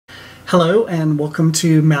Hello and welcome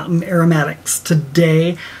to Mountain Aromatics.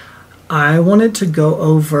 Today I wanted to go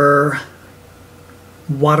over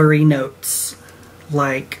watery notes.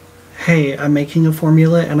 Like, hey, I'm making a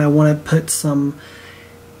formula and I want to put some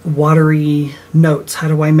watery notes. How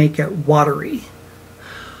do I make it watery?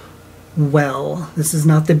 Well, this is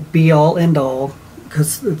not the be-all end-all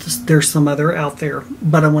because there's some other out there,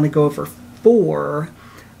 but I want to go over 4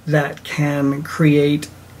 that can create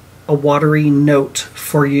a watery note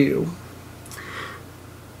for you.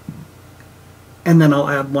 And then I'll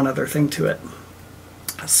add one other thing to it.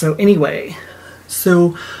 So anyway,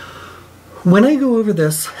 when I go over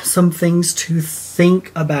this, some things to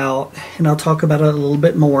think about, and I'll talk about it a little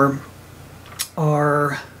bit more,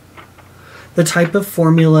 are the type of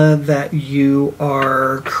formula that you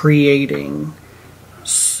are creating.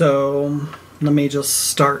 So let me just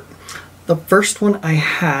start. The first one I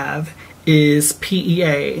have is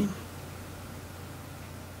PEA.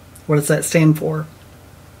 What does that stand for?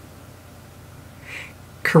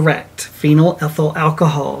 Correct. Phenyl ethyl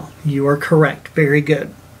alcohol. You are correct. Very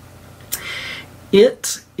good.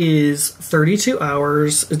 It is 32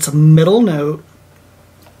 hours. It's a middle note.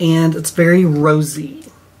 And it's very rosy.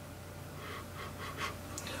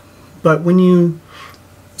 But when you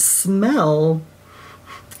smell,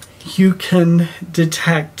 you can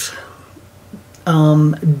detect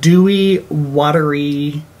dewy,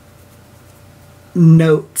 watery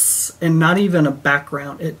notes. And not even a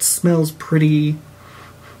background. It smells pretty...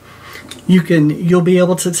 You'll be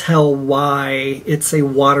able to tell why it's a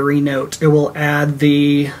watery note. It will add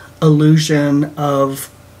the illusion of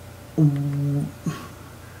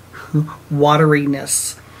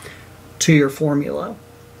wateriness to your formula.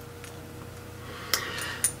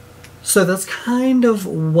 So that's kind of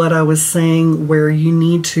what I was saying, where you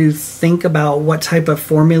need to think about what type of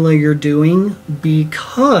formula you're doing,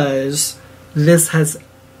 because this has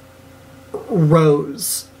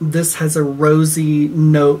rose. This has a rosy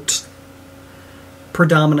note,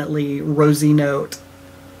 predominantly rosy note.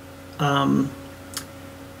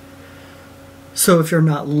 So if you're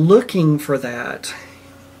not looking for that,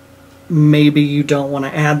 maybe you don't want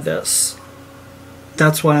to add this.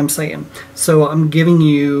 That's what I'm saying. So I'm giving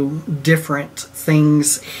you different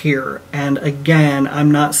things here. And again, I'm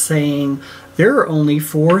not saying there are only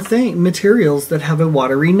 4 materials that have a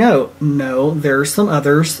watery note. No, there are some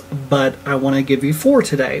others, but I want to give you 4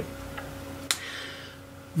 today.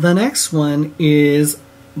 The next one is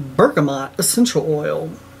bergamot essential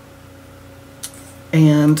oil,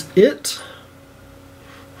 and it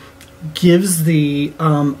gives the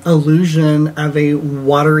illusion of a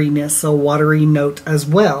wateriness, a watery note as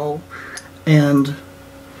well. And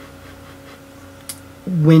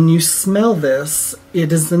when you smell this,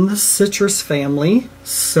 it is in the citrus family,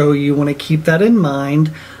 so you want to keep that in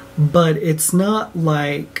mind, but it's not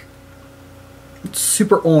like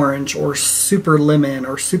super orange or super lemon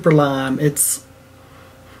or super lime. It's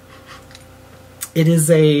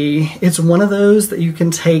one of those that you can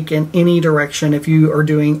take in any direction. If you are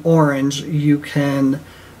doing orange, you can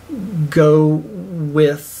go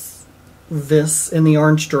with this in the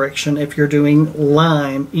orange direction. If you're doing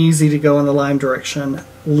lime, easy to go in the lime direction.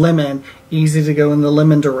 Lemon, easy to go in the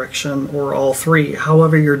lemon direction, or all 3,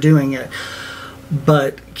 however you're doing it.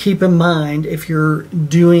 But keep in mind, if you're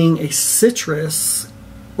doing a citrus,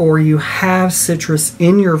 or you have citrus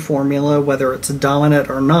in your formula, whether it's a dominant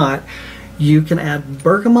or not, you can add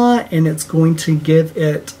bergamot and it's going to give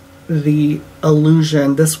it the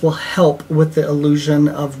illusion. This will help with the illusion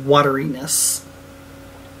of wateriness.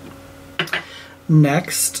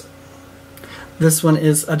 Next, this one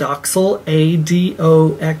is Adoxal,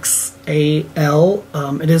 A-D-O-X-A-L.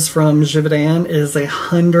 It is from Givaudan. It is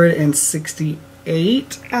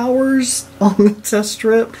 168 hours on the test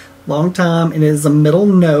strip. Long time. It is a middle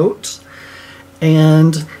note,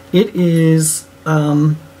 and it is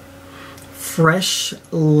fresh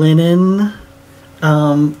linen,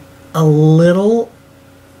 a little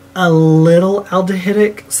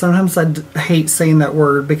aldehydic. Sometimes I hate saying that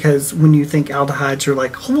word, because when you think aldehydes, you're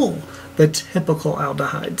like, oh, the typical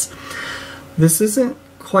aldehydes. This isn't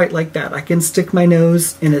quite like that. I can stick my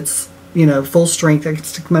nose, and it's, you know, full strength. I can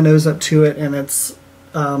stick my nose up to it, and it's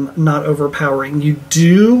not overpowering. You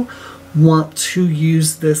do want to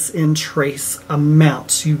use this in trace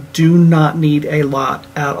amounts. You do not need a lot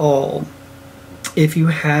at all. If you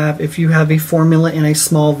have a formula in a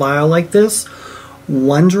small vial like this,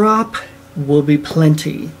 1 drop will be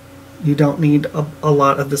plenty. You don't need a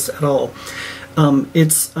lot of this at all.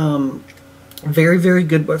 It's very, very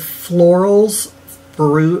good with florals,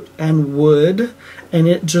 fruit, and wood, and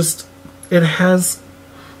it has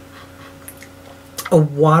a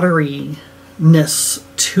watery ness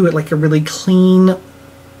to it, like a really clean,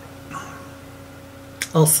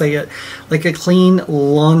 I'll say it, like a clean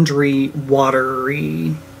laundry,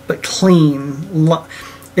 watery, but clean.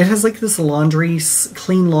 It has like this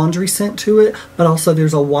clean laundry scent to it, but also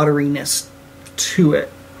there's a wateriness to it.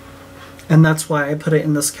 And that's why I put it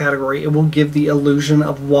in this category. It will give the illusion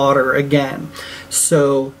of water again.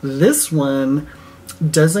 So this one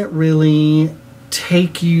doesn't really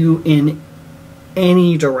take you in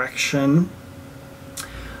any direction,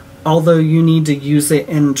 although you need to use it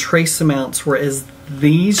in trace amounts, whereas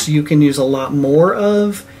these you can use a lot more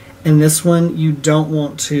of, and this one you don't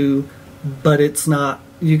want to, but it's not,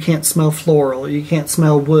 you can't smell floral, you can't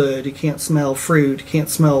smell wood, you can't smell fruit, you can't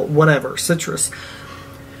smell whatever, citrus.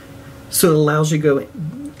 So it allows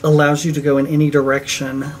you to go in any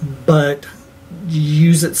direction, but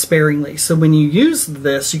use it sparingly. So when you use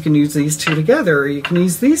this, you can use these two together, you can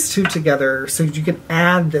use these two together, so you can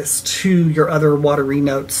add this to your other watery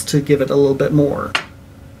notes to give it a little bit more.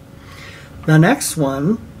 The next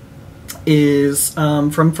one is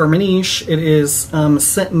from Firmenich. It is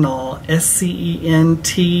Sentinel, S-C-E-N-T-E-N-A-L,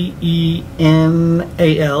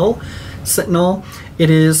 Sentinel. It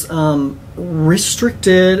is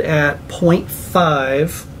restricted at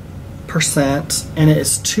 0.5%, and it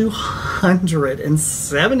is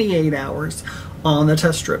 278 hours on the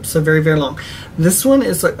test strip, so very, very long. This one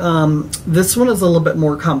is a little bit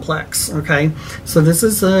more complex. Okay, so this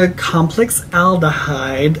is a complex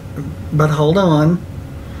aldehyde, but hold on,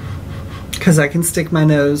 because I can stick my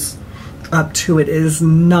nose up to it. It is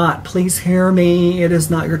not, please hear me, it is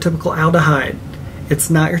not your typical aldehyde. It's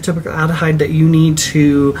not your typical aldehyde that you need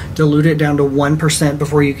to dilute it down to 1%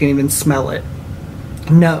 before you can even smell it.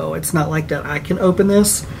 No, it's not like that. I can open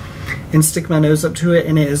this and stick my nose up to it,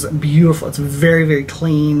 and it is beautiful. It's very, very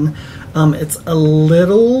clean. It's a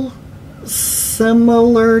little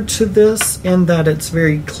similar to this in that it's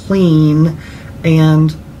very clean,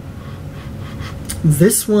 and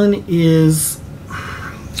this one is,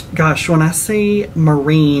 gosh, when I say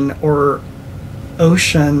marine or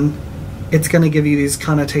ocean, it's going to give you these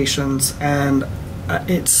connotations, and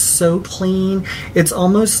it's so clean. It's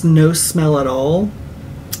almost no smell at all,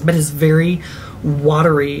 but it's very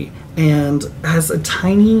watery and has a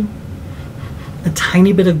tiny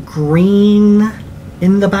bit of green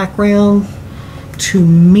in the background. To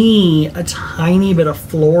me, a tiny bit of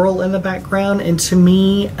floral in the background, and to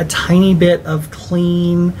me, a tiny bit of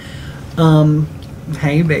clean,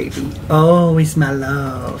 hey baby, always my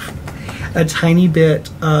love, a tiny bit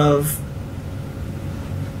of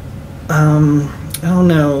I don't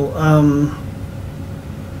know,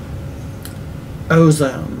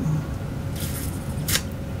 ozone,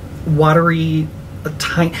 watery,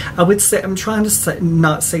 I would say, I'm trying to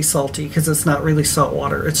not say salty, because it's not really salt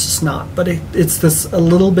water, it's just not, but it's this a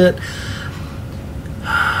little bit,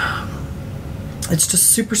 it's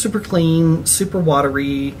just super, super clean, super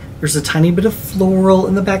watery. There's a tiny bit of floral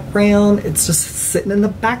in the background, it's just sitting in the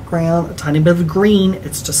background, a tiny bit of green,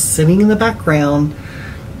 it's just sitting in the background.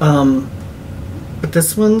 But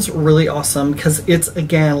this one's really awesome because it's,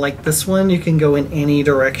 again, like this one, you can go in any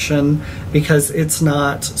direction because it's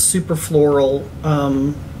not super floral.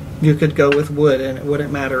 You could go with wood and it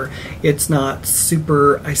wouldn't matter. It's not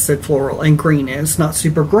super, I said floral, and green, and it's not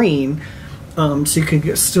super green. So you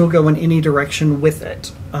could still go in any direction with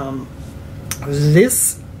it.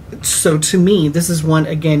 So to me, this is one,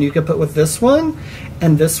 again, you could put with this one,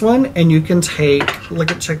 and you can take,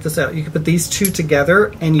 check this out. You can put these two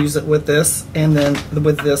together and use it with this, and then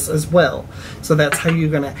with this as well. So that's how you're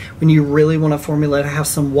gonna, when you really want a formula to have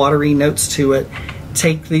some watery notes to it,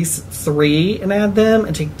 take these three and add them,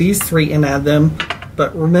 and take these three and add them.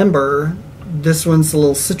 But remember, this one's a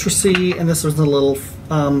little citrusy, and this one's a little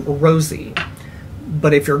rosy.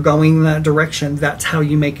 But if you're going in that direction, that's how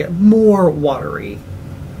you make it more watery.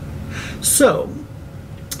 So,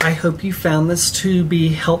 I hope you found this to be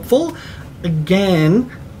helpful.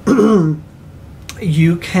 Again,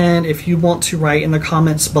 you can, if you want to, write in the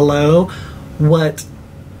comments below what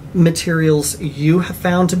materials you have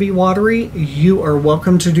found to be watery. You are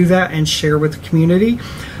welcome to do that and share with the community.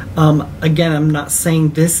 Again, I'm not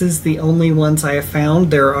saying this is the only ones I have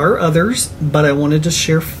found. There are others, but I wanted to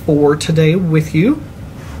share 4 today with you.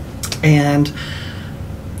 And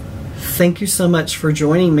thank you so much for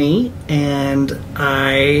joining me, and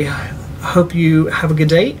I hope you have a good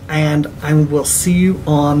day, and I will see you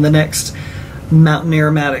on the next Mountain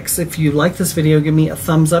Aromatics. If you like this video, give me a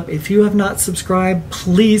thumbs up. If you have not subscribed,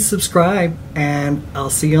 please subscribe, and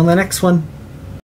I'll see you on the next one.